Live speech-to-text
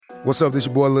What's up, this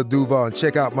your boy Lil Duval, and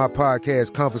check out my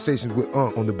podcast, Conversations with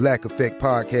Unc, on the Black Effect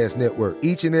Podcast Network.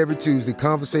 Each and every Tuesday,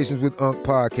 Conversations with Unc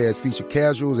podcast feature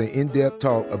casuals and in-depth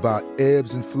talk about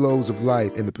ebbs and flows of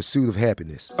life and the pursuit of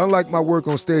happiness. Unlike my work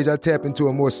on stage, I tap into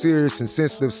a more serious and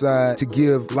sensitive side to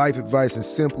give life advice and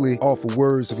simply offer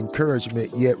words of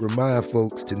encouragement, yet remind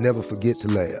folks to never forget to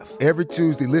laugh. Every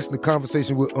Tuesday, listen to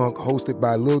Conversations with Unc, hosted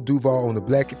by Lil Duval on the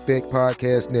Black Effect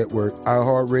Podcast Network,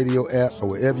 iHeartRadio app, or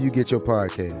wherever you get your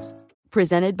podcasts.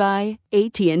 Presented by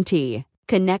AT&T.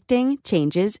 Connecting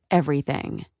changes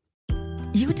everything.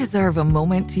 You deserve a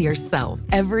moment to yourself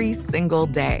every single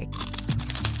day.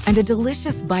 And a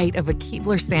delicious bite of a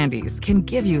Keebler Sandies can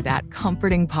give you that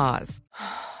comforting pause.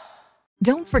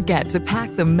 Don't forget to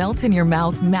pack the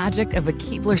melt-in-your-mouth magic of a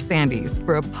Keebler Sandies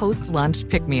for a post-lunch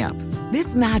pick-me-up.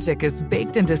 This magic is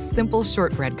baked into simple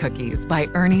shortbread cookies by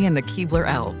Ernie and the Keebler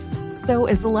Elves. So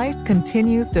as life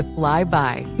continues to fly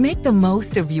by, make the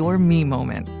most of your me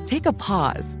moment. Take a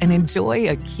pause and enjoy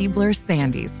a Keebler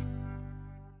Sandies.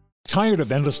 Tired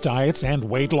of endless diets and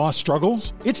weight loss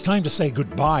struggles? It's time to say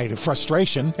goodbye to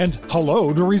frustration and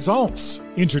hello to results.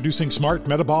 Introducing Smart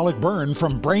Metabolic Burn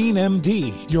from Brain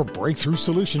MD, your breakthrough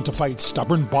solution to fight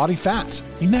stubborn body fat.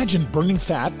 Imagine burning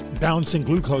fat, balancing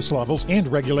glucose levels, and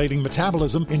regulating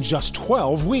metabolism in just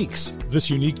 12 weeks. This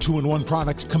unique 2-in-1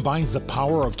 product combines the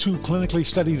power of 2 clinically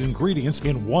studied ingredients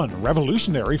in one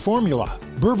revolutionary formula.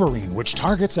 Berberine, which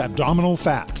targets abdominal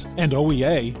fat, and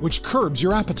OEA, which curbs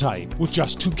your appetite. With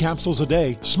just 2 capsules a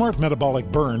day, Smart Metabolic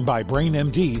Burn by Brain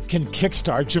MD can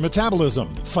kickstart your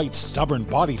metabolism, fight stubborn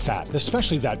body fat,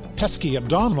 especially that pesky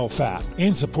abdominal fat,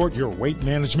 and support your weight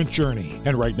management journey.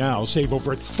 And right now, save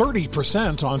over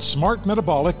 30% on Smart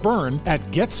Metabolic Burn at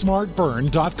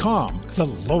GetSmartBurn.com. The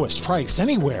lowest price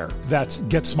anywhere. That's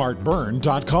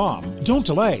GetSmartBurn.com. Don't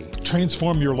delay.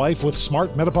 Transform your life with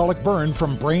Smart Metabolic Burn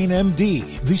from Brain MD.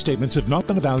 These statements have not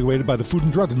been evaluated by the Food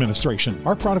and Drug Administration.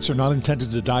 Our products are not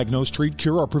intended to diagnose, treat,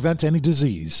 cure, or prevent any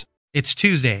disease. It's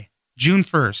Tuesday, June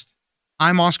 1st.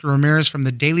 I'm Oscar Ramirez from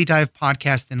the Daily Dive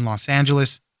podcast in Los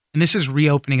Angeles, and this is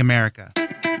Reopening America.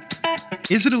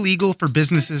 Is it illegal for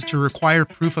businesses to require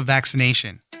proof of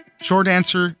vaccination? Short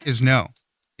answer is no.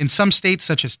 In some states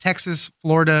such as Texas,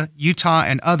 Florida, Utah,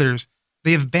 and others,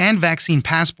 they have banned vaccine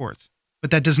passports,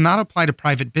 but that does not apply to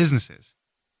private businesses.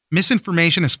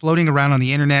 Misinformation is floating around on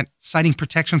the internet, citing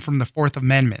protection from the Fourth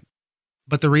Amendment.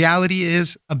 But the reality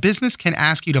is, a business can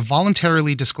ask you to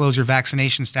voluntarily disclose your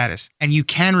vaccination status, and you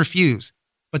can refuse,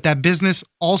 but that business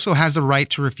also has the right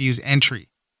to refuse entry.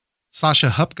 Sasha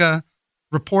Hupka,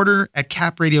 reporter at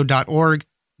capradio.org,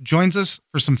 joins us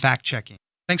for some fact-checking.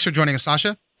 Thanks for joining us,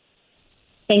 Sasha.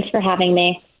 Thanks for having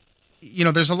me. You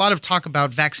know, there's a lot of talk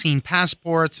about vaccine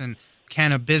passports and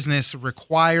can a business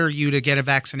require you to get a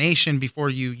vaccination before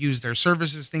you use their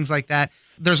services, things like that.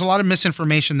 There's a lot of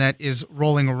misinformation that is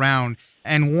rolling around.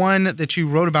 And one that you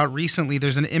wrote about recently,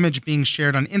 there's an image being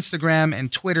shared on Instagram and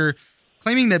Twitter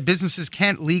claiming that businesses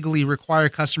can't legally require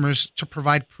customers to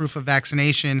provide proof of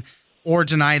vaccination or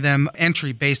deny them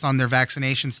entry based on their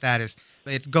vaccination status.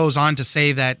 It goes on to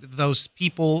say that those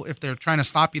people, if they're trying to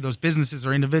stop you, those businesses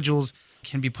or individuals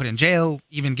can be put in jail,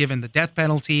 even given the death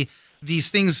penalty.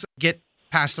 These things get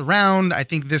passed around. I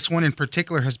think this one in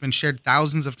particular has been shared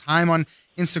thousands of times on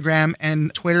Instagram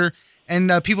and Twitter,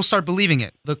 and people start believing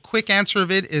it. The quick answer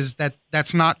of it is that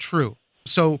that's not true.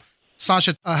 So,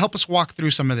 Sasha, help us walk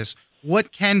through some of this.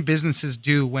 What can businesses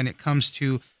do when it comes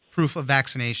to proof of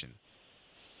vaccination?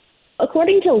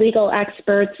 According to legal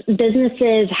experts,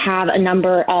 businesses have a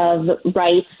number of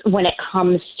rights when it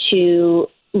comes to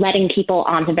letting people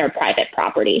onto their private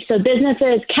property. So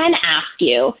businesses can ask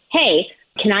you, hey,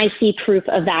 can I see proof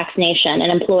of vaccination? An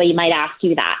employee might ask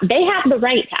you that. They have the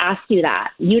right to ask you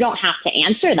that. You don't have to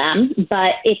answer them.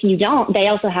 But if you don't, they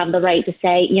also have the right to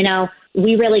say, you know,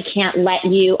 we really can't let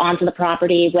you onto the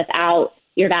property without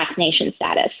your vaccination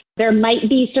status. There might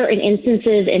be certain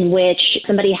instances in which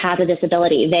somebody has a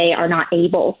disability. They are not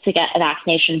able to get a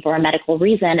vaccination for a medical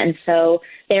reason. And so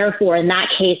therefore, in that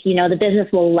case, you know, the business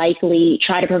will likely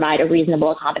try to provide a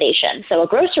reasonable accommodation. So a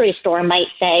grocery store might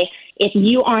say, if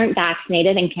you aren't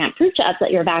vaccinated and can't prove to us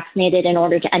that you're vaccinated in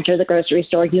order to enter the grocery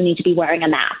store, you need to be wearing a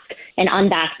mask. And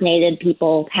unvaccinated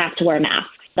people have to wear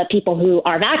masks. But people who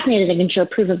are vaccinated and can show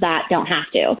proof of that don't have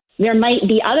to. There might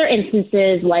be other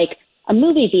instances like a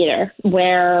movie theater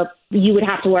where you would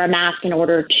have to wear a mask in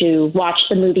order to watch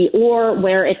the movie, or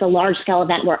where it's a large-scale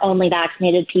event where only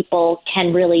vaccinated people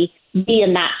can really be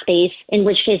in that space, in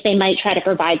which case they might try to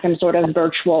provide some sort of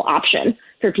virtual option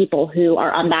for people who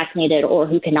are unvaccinated or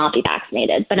who cannot be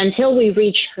vaccinated. But until we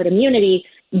reach herd immunity,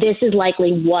 this is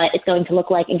likely what it's going to look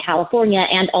like in California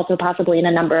and also possibly in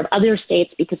a number of other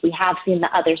states, because we have seen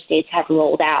that other states have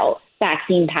rolled out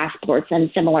vaccine passports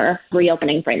and similar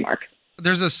reopening frameworks.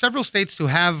 There's several states who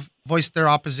have voiced their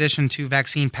opposition to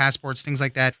vaccine passports, things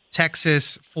like that.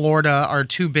 Texas, Florida are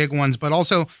two big ones, but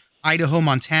also Idaho,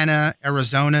 Montana,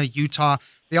 Arizona, Utah.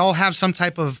 They all have some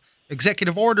type of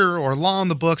executive order or law on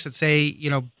the books that say,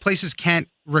 places can't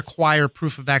require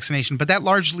proof of vaccination, but that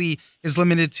largely is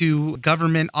limited to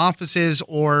government offices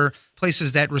or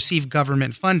places that receive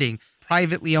government funding.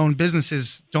 Privately owned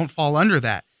businesses don't fall under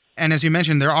that. And as you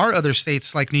mentioned, there are other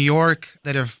states like New York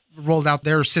that have rolled out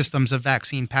their systems of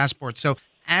vaccine passports. So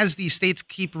as these states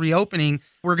keep reopening,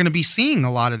 we're going to be seeing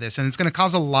a lot of this, and it's going to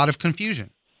cause a lot of confusion.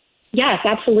 Yes,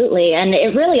 absolutely. And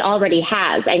it really already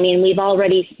has. I mean, we've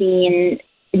already seen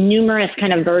numerous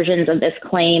kind of versions of this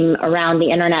claim around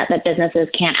the internet that businesses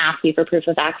can't ask you for proof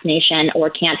of vaccination or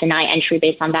can't deny entry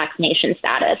based on vaccination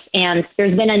status. And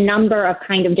there's been a number of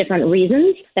kind of different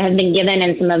reasons that have been given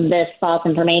in some of this false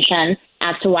information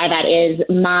as to why that is.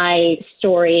 My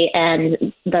story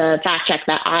and the fact check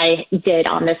that I did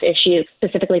on this issue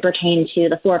specifically pertain to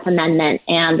the Fourth Amendment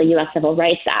and the U.S. Civil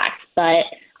Rights Act. But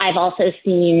I've also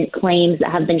seen claims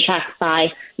that have been checked by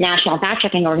national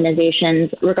fact-checking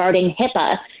organizations regarding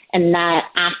HIPAA, and that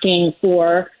asking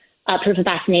for proof of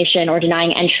vaccination or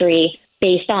denying entry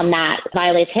based on that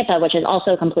violates HIPAA, which is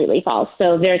also completely false.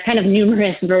 So there's kind of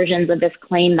numerous versions of this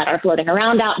claim that are floating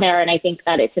around out there, and I think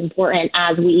that it's important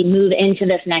as we move into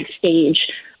this next stage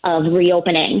of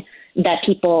reopening that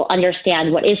people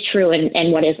understand what is true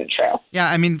and what isn't true. Yeah,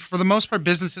 I mean, for the most part,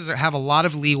 businesses have a lot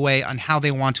of leeway on how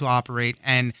they want to operate,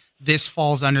 and this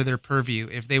falls under their purview.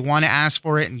 If they want to ask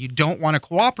for it and you don't want to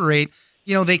cooperate,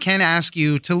 they can ask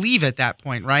you to leave at that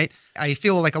point, right? I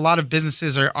feel like a lot of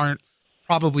businesses aren't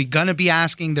probably going to be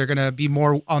asking. They're going to be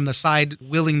more on the side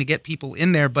willing to get people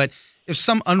in there. But if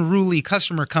some unruly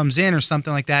customer comes in or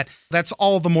something like that, that's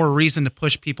all the more reason to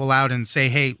push people out and say,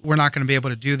 hey, we're not going to be able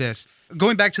to do this.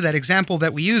 Going back to that example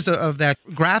that we used of that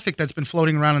graphic that's been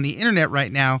floating around on the internet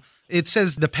right now, it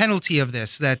says the penalty of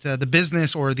this, that the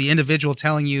business or the individual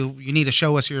telling you need to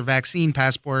show us your vaccine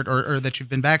passport or that you've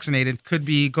been vaccinated could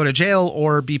be go to jail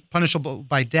or be punishable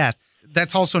by death.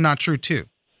 That's also not true, too.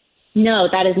 No,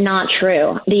 that is not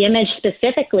true. The image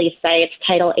specifically cites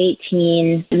Title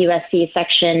 18 USC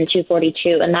Section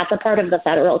 242, and that's a part of the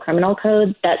Federal Criminal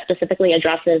Code that specifically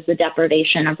addresses the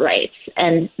deprivation of rights.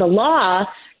 And the law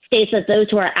states that those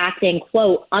who are acting,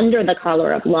 quote, under the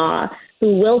color of law,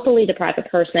 who willfully deprive a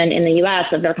person in the U.S.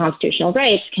 of their constitutional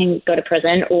rights can go to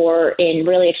prison, or in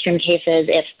really extreme cases,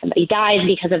 if somebody dies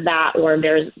because of that or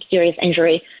there's serious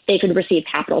injury, they could receive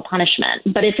capital punishment.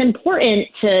 But it's important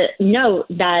to note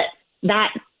that that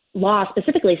law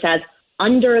specifically says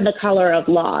under the color of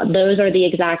law. Those are the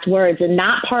exact words. And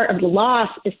that part of the law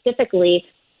specifically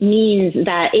means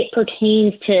that it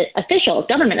pertains to officials,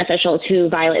 government officials who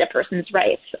violate a person's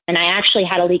rights. And I actually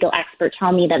had a legal expert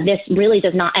tell me that this really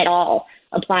does not at all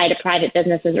apply to private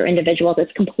businesses or individuals.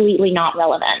 It's completely not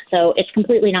relevant. So it's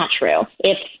completely not true.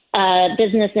 If a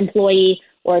business employee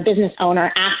or a business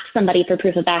owner asks somebody for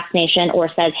proof of vaccination or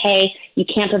says, hey, you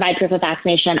can't provide proof of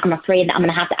vaccination, I'm afraid that I'm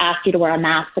going to have to ask you to wear a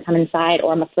mask to come inside,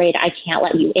 or I'm afraid I can't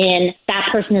let you in, that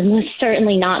person is most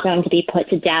certainly not going to be put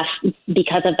to death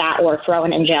because of that or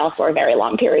thrown in jail for a very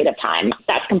long period of time.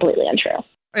 That's completely untrue.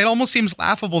 It almost seems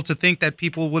laughable to think that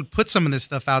people would put some of this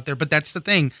stuff out there, but that's the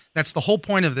thing. That's the whole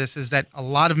point of this, is that a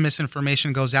lot of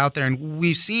misinformation goes out there, and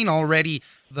we've seen already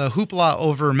the hoopla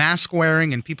over mask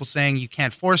wearing and people saying you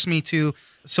can't force me to.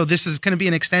 So this is going to be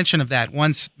an extension of that.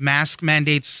 Once mask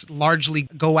mandates largely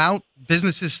go out,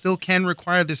 businesses still can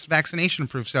require this vaccination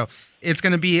proof. So it's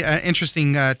going to be an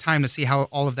interesting time to see how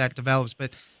all of that develops.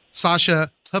 But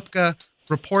Sasha Hupka,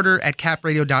 reporter at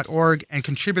capradio.org and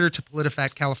contributor to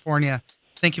PolitiFact California,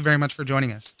 thank you very much for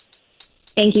joining us.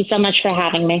 Thank you so much for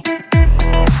having me.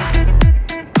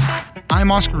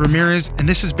 I'm Oscar Ramirez, and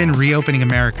this has been Reopening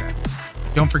America.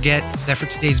 Don't forget that for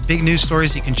today's big news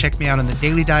stories, you can check me out on the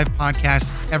Daily Dive podcast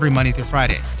every Monday through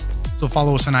Friday. So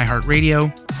follow us on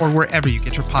iHeartRadio or wherever you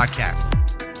get your podcasts.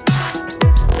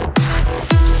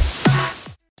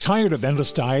 Tired of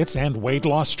endless diets and weight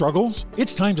loss struggles?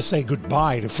 It's time to say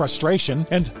goodbye to frustration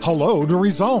and hello to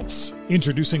results.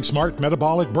 Introducing Smart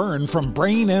Metabolic Burn from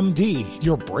Brain MD,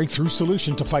 your breakthrough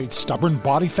solution to fight stubborn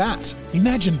body fat.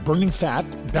 Imagine burning fat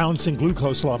balancing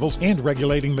glucose levels and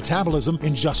regulating metabolism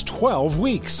in just 12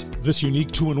 weeks. This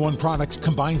unique 2-in-1 product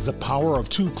combines the power of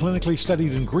 2 clinically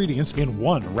studied ingredients in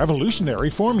one revolutionary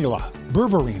formula.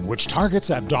 Berberine, which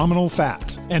targets abdominal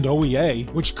fat, and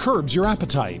OEA, which curbs your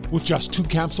appetite. With just 2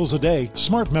 capsules a day,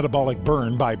 Smart Metabolic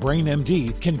Burn by Brain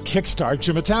MD can kickstart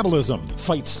your metabolism,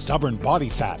 fight stubborn body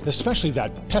fat, especially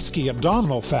that pesky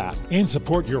abdominal fat, and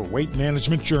support your weight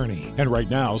management journey. And right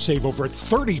now, save over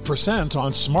 30%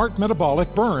 on Smart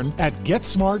Metabolic Burn at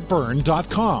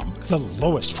GetSmartBurn.com. The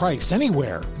lowest price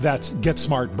anywhere. That's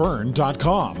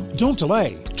GetSmartBurn.com. Don't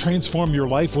delay. Transform your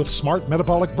life with Smart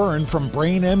Metabolic Burn from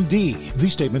Brain MD.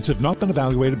 These statements have not been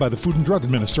evaluated by the Food and Drug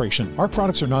Administration. Our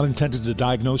products are not intended to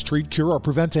diagnose, treat, cure, or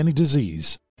prevent any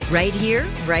disease. Right here,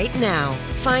 right now.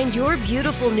 Find your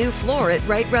beautiful new floor at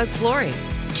Right Rug Flooring.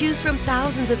 Choose from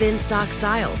thousands of in-stock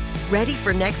styles, ready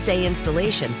for next day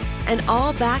installation, and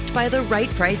all backed by the right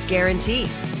price guarantee.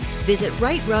 Visit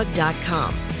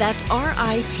rightrug.com. That's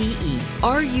RITERUG.com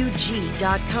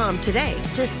today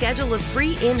to schedule a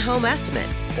free in-home estimate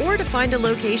or to find a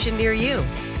location near you.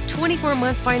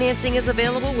 24-month financing is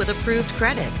available with approved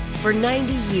credit. For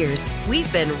 90 years,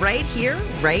 we've been right here,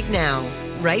 right now.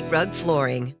 Right Rug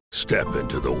Flooring. Step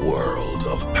into the world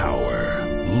of power,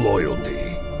 loyalty,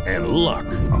 and luck.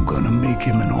 I'm gonna make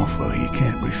him an offer he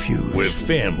can't refuse. With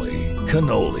family,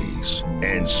 cannolis,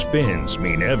 and spins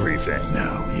mean everything.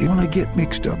 Now, you wanna get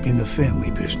mixed up in the family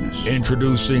business.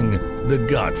 Introducing The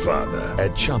Godfather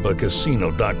at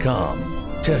ChumbaCasino.com.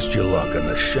 Test your luck in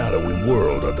the shadowy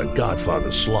world of The Godfather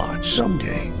slot.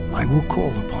 Someday, I will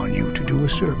call upon you to do a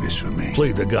service for me.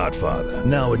 Play The Godfather,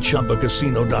 now at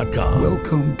ChumbaCasino.com.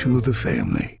 Welcome to the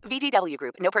family. VGW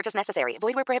Group. No purchase necessary.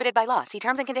 Void where prohibited by law. See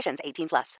terms and conditions. 18+.